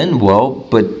all men. Well,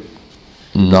 but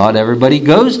not everybody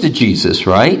goes to Jesus,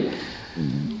 right?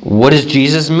 What does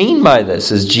Jesus mean by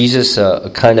this? Is Jesus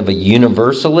a kind of a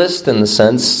universalist in the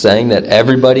sense saying that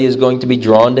everybody is going to be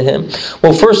drawn to him?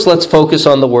 Well, first let's focus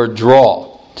on the word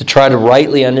draw to try to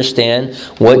rightly understand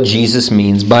what Jesus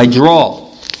means by draw.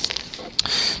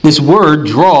 This word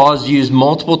draw is used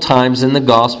multiple times in the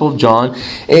Gospel of John.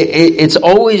 It's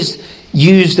always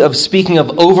used of speaking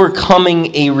of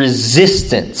overcoming a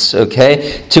resistance,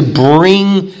 okay? To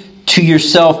bring to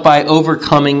yourself by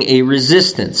overcoming a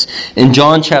resistance. In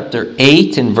John chapter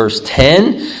 8 and verse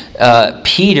 10,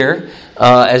 Peter,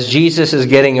 as Jesus is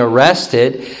getting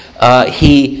arrested,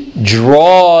 he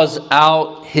draws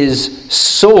out his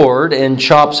sword and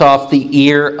chops off the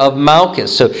ear of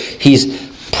Malchus. So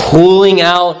he's pulling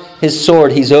out his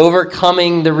sword. He's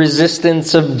overcoming the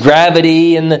resistance of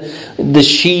gravity and the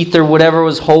sheath or whatever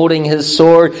was holding his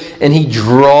sword, and he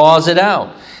draws it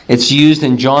out. It's used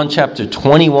in John chapter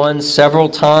 21 several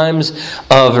times.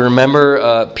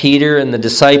 Remember, Peter and the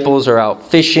disciples are out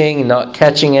fishing, not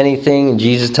catching anything, and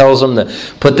Jesus tells them to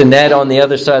put the net on the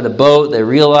other side of the boat. They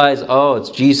realize, oh,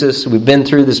 it's Jesus. We've been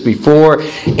through this before.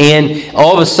 And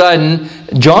all of a sudden,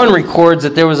 John records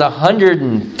that there was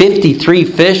 153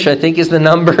 fish, I think is the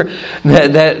number,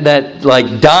 that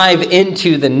like dive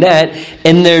into the net,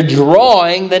 and they're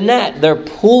drawing the net. They're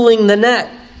pulling the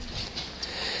net.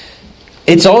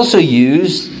 It's also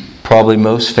used, probably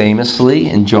most famously,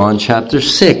 in John chapter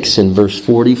 6 and verse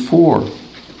 44,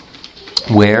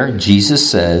 where Jesus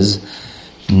says,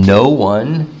 "No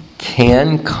one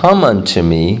can come unto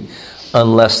me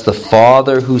unless the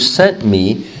Father who sent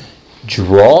me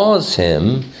draws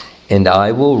him, and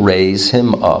I will raise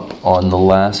him up on the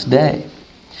last day."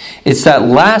 It's that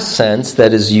last sense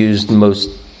that is used most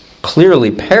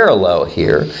clearly parallel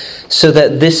here, so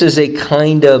that this is a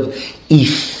kind of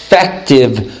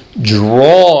effective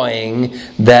drawing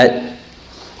that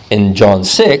in John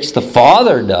 6 the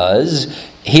Father does.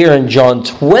 Here in John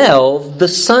 12 the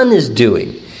Son is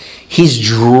doing. He's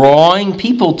drawing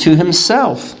people to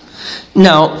himself.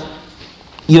 Now,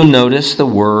 you'll notice the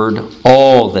word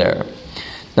all there.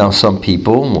 Now, some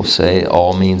people will say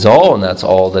all means all, and that's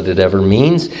all that it ever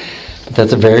means. But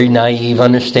that's a very naive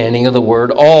understanding of the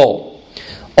word all.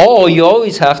 All, you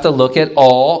always have to look at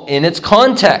all in its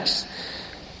context.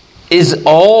 Is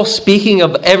all speaking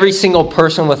of every single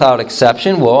person without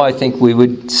exception? Well, I think we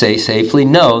would say safely,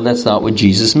 no, that's not what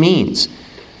Jesus means.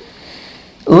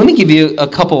 Let me give you a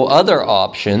couple other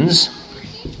options.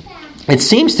 It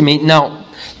seems to me, now,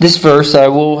 this verse, I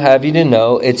will have you to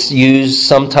know, it's used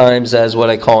sometimes as what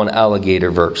I call an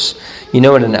alligator verse. You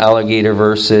know what an alligator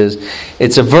verse is?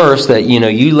 It's a verse that,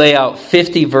 you lay out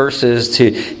 50 verses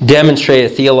to demonstrate a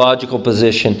theological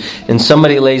position, and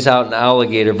somebody lays out an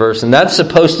alligator verse, and that's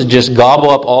supposed to just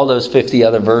gobble up all those 50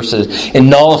 other verses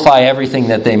and nullify everything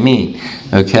that they mean.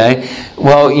 Okay?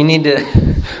 Well,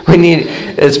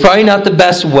 it's probably not the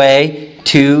best way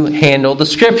to handle the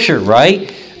Scripture,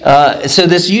 right? So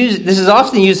this is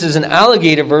often used as an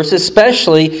alligator verse,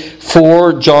 especially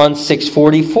for John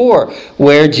 6:44,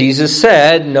 where Jesus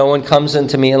said, "No one comes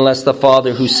unto me unless the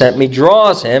Father who sent me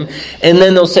draws him." And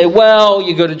then they'll say, well,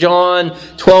 you go to John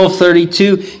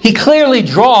 12:32, he clearly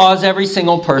draws every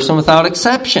single person without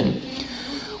exception.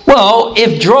 Well,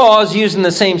 if draw is used in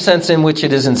the same sense in which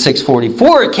it is in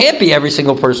 6:44, it can't be every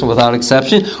single person without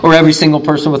exception, or every single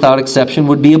person without exception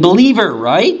would be a believer,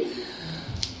 right?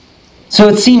 So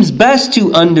it seems best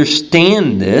to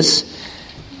understand this,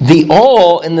 the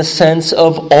all in the sense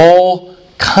of all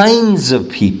kinds of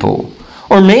people.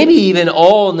 Or maybe even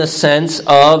all in the sense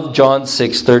of John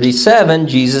 6:37.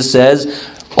 Jesus says,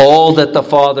 "All that the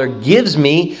Father gives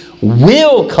me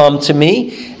will come to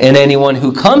me, and anyone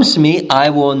who comes to me I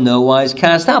will in no wise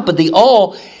cast out." But the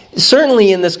all,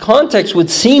 certainly in this context, would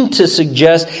seem to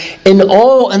suggest an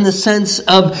all in the sense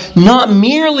of not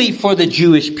merely for the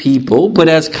Jewish people, but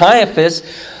as Caiaphas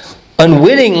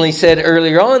unwittingly said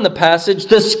earlier on in the passage,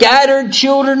 the scattered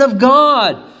children of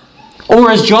God. Or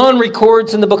as John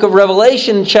records in the book of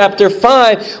Revelation, chapter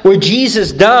 5, where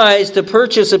Jesus dies to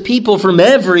purchase a people from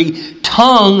every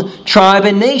tongue, tribe,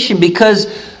 and nation. Because,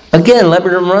 again, let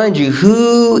me remind you,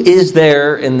 who is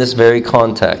there in this very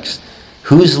context?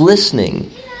 Who's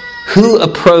listening? Who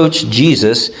approached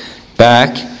Jesus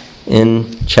back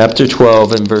in chapter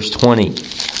 12 and verse 20?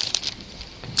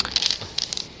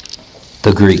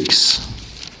 The Greeks.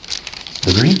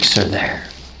 The Greeks are there.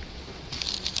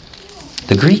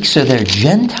 The Greeks are there,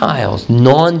 Gentiles,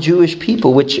 non-Jewish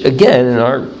people, which again, in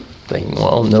our thing,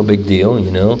 well, no big deal,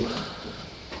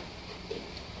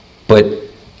 But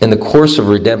in the course of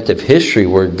redemptive history,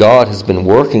 where God has been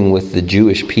working with the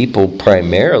Jewish people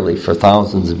primarily for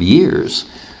thousands of years,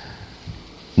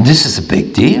 this is a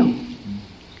big deal.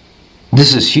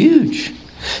 This is huge.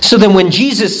 So then when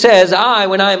Jesus says,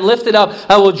 when I am lifted up,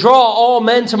 I will draw all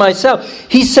men to myself,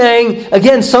 he's saying,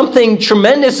 again, something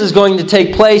tremendous is going to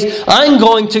take place. I'm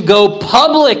going to go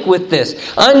public with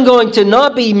this. I'm going to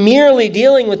not be merely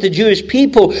dealing with the Jewish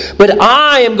people, but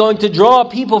I am going to draw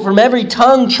people from every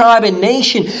tongue, tribe, and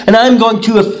nation, and I'm going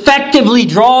to effectively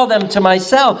draw them to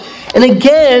myself. And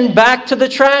again, back to the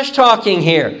trash talking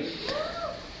here.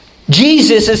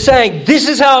 Jesus is saying, this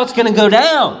is how it's going to go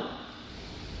down.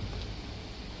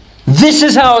 This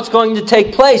is how it's going to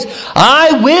take place.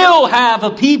 I will have a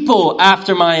people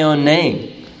after my own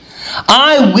name.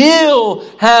 I will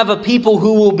have a people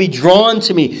who will be drawn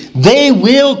to me. They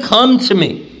will come to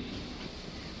me.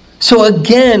 So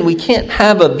again, we can't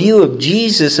have a view of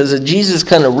Jesus as a Jesus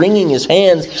kind of wringing his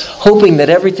hands, hoping that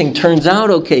everything turns out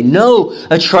okay. No,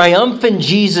 a triumphant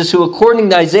Jesus who, according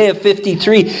to Isaiah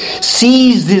 53,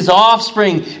 sees his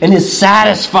offspring and is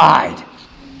satisfied.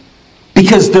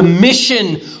 Because the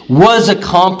mission was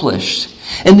accomplished.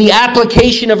 And the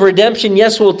application of redemption,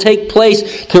 yes, will take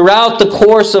place throughout the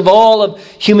course of all of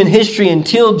human history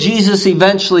until Jesus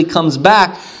eventually comes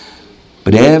back.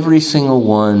 But every single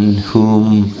one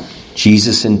whom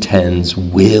Jesus intends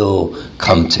will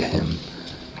come to him.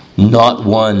 Not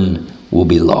one will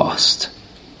be lost.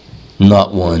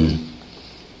 Not one.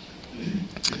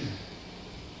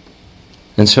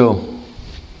 And so,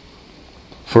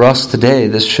 for us today,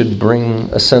 this should bring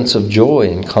a sense of joy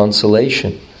and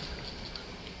consolation.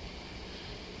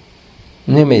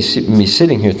 And you may be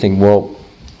sitting here thinking, well,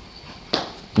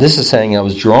 this is saying I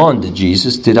was drawn to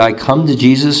Jesus. Did I come to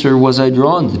Jesus or was I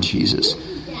drawn to Jesus?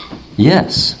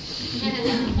 Yes.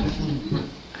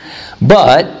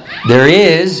 But there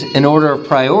is an order of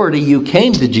priority. You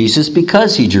came to Jesus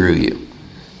because he drew you.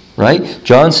 Right?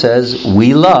 John says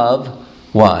we love.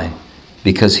 Why?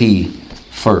 Because he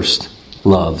first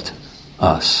loved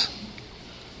us.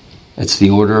 It's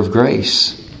the order of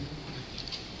grace.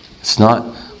 It's not,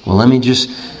 well, let me just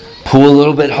pull a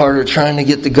little bit harder trying to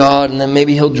get to God and then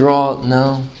maybe he'll draw.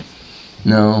 No.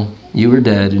 You were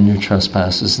dead in your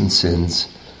trespasses and sins.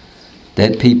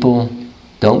 Dead people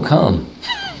don't come.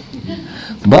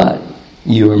 But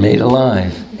you were made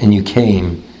alive and you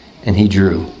came and he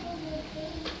drew.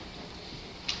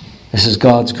 This is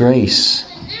God's grace.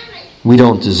 We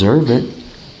don't deserve it.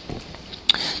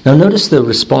 Now notice the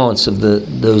response of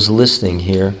those listening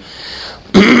here.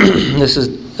 This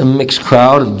is a mixed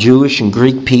crowd of Jewish and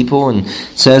Greek people, and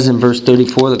it says in verse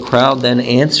 34, the crowd then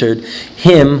answered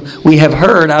him, we have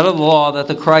heard out of the law that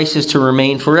the Christ is to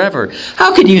remain forever.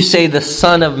 How could you say the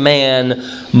Son of Man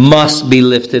must be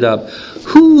lifted up?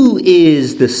 Who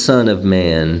is the Son of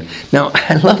Man? Now,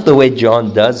 I love the way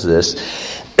John does this,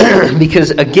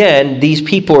 because again, these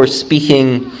people are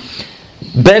speaking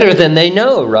better than they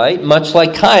know, right? Much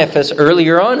like Caiaphas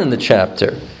earlier on in the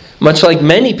chapter. Much like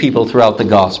many people throughout the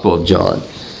Gospel of John.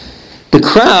 The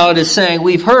crowd is saying,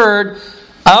 we've heard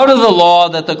out of the law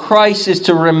that the Christ is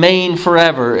to remain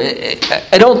forever.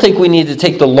 I don't think we need to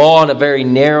take the law in a very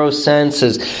narrow sense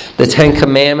as the Ten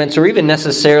Commandments or even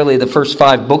necessarily the first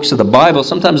 5 books of the Bible.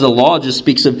 Sometimes the law just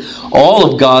speaks of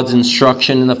all of God's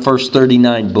instruction in the first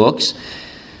 39 books.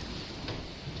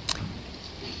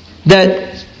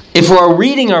 That if we're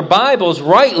reading our Bibles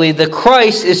rightly, the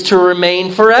Christ is to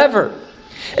remain forever.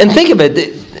 And think of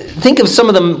it. Think of some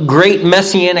of the great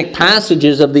messianic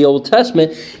passages of the Old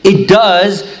Testament. It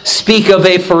does speak of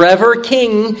a forever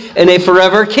king and a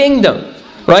forever kingdom.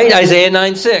 Right? Isaiah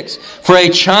 9:6. For a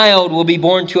child will be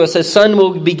born to us, a son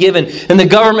will be given, and the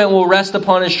government will rest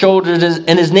upon his shoulders,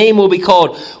 and his name will be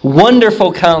called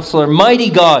Wonderful Counselor, Mighty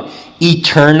God,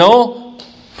 Eternal,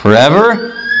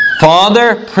 Forever,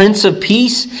 Father, Prince of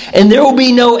Peace, and there will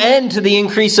be no end to the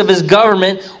increase of his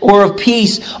government or of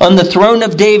peace on the throne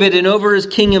of David and over his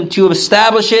kingdom, to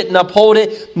establish it and uphold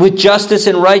it with justice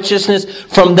and righteousness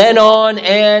from then on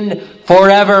and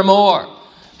forevermore.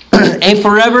 A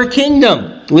forever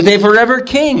kingdom with a forever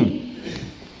king.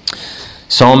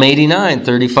 Psalm 89,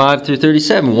 35 through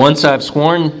 37. Once I have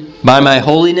sworn by my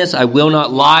holiness, I will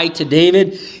not lie to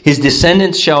David. His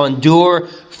descendants shall endure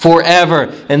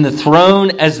forever, and the throne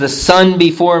as the sun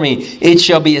before me. It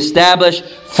shall be established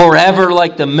forever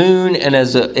like the moon, and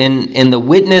as in the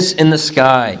witness in the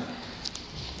sky.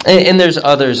 And there's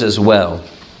others as well.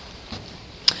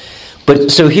 But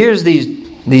so here's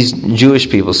these Jewish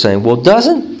people saying, well,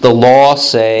 doesn't the law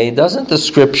say, doesn't the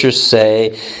scriptures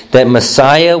say that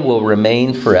Messiah will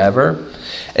remain forever?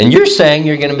 And you're saying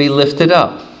you're going to be lifted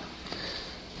up.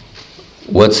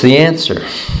 What's the answer?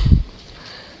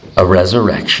 A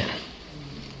resurrection.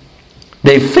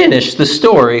 They finished the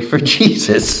story for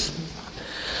Jesus.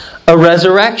 A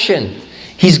resurrection.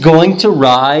 He's going to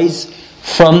rise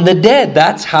from the dead.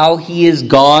 That's how he is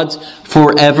God's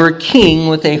forever king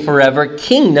with a forever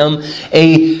kingdom,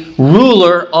 a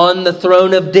ruler on the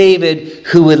throne of David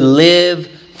who would live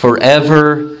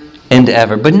forever and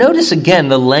ever. But notice again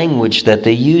the language that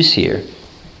they use here.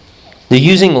 They're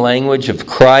using language of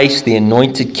Christ, the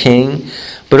anointed king,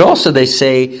 but also they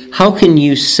say, how can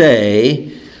you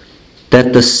say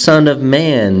that the Son of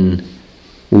Man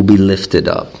will be lifted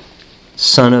up?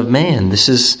 Son of Man. This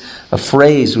is a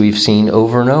phrase we've seen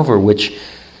over and over, which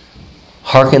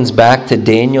harkens back to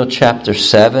Daniel chapter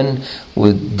 7,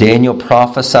 where Daniel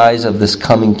prophesies of this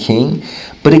coming king.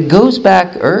 But it goes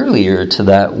back earlier to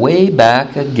that, way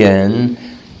back again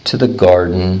to the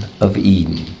Garden of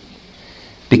Eden.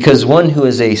 Because one who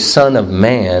is a son of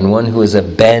man, one who is a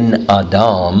Ben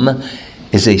Adam,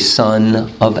 is a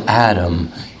son of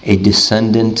Adam, a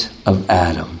descendant of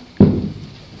Adam.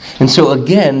 And so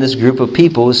again, this group of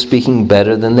people is speaking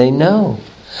better than they know.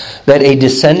 That a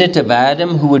descendant of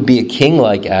Adam who would be a king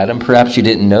like Adam, perhaps you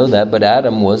didn't know that, but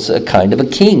Adam was a kind of a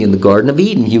king in the Garden of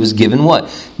Eden. He was given what?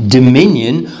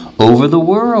 Dominion over the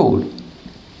world.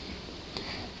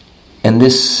 And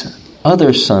this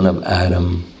other son of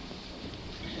Adam,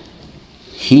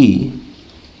 he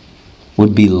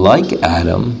would be like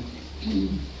Adam,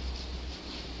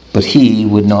 but he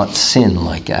would not sin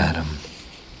like Adam.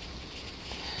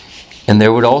 And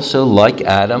there would also, like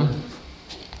Adam,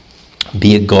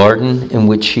 be a garden in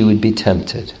which he would be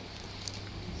tempted.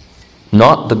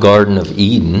 Not the Garden of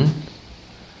Eden,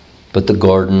 but the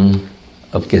Garden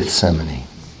of Gethsemane.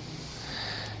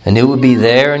 And it would be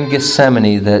there in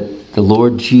Gethsemane that the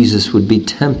Lord Jesus would be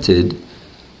tempted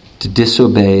to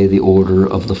disobey the order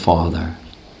of the Father.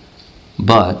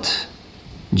 But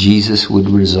Jesus would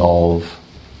resolve.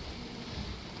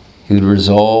 He would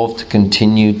resolve to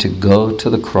continue to go to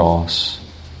the cross,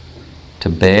 to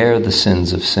bear the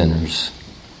sins of sinners.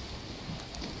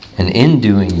 And in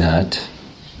doing that,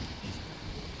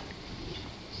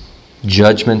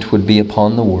 judgment would be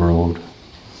upon the world.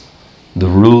 The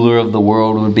ruler of the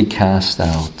world would be cast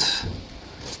out,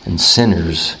 and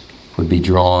sinners would be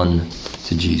drawn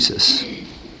to Jesus.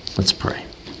 Let's pray.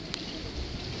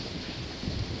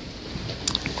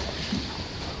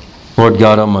 Lord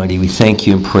God Almighty, we thank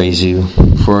you and praise you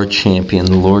for our champion,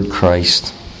 the Lord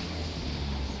Christ.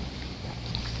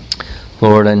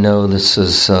 Lord, I know this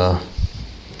is a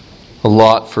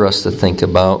lot for us to think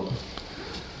about,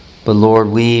 but Lord,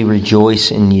 we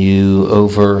rejoice in you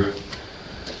over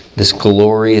this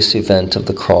glorious event of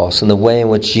the cross and the way in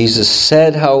which Jesus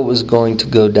said how it was going to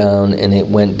go down, and it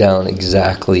went down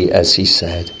exactly as he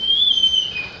said.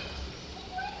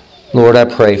 Lord, I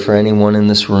pray for anyone in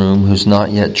this room who's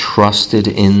not yet trusted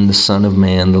in the Son of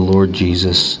Man, the Lord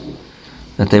Jesus,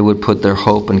 that they would put their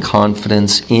hope and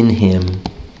confidence in him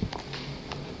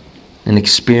and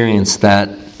experience that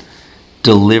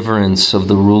deliverance of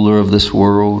the ruler of this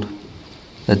world,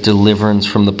 that deliverance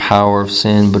from the power of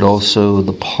sin, but also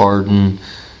the pardon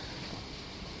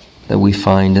that we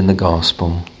find in the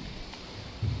gospel.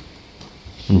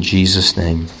 In Jesus'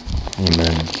 name,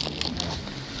 amen.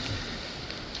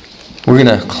 We're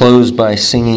going to close by singing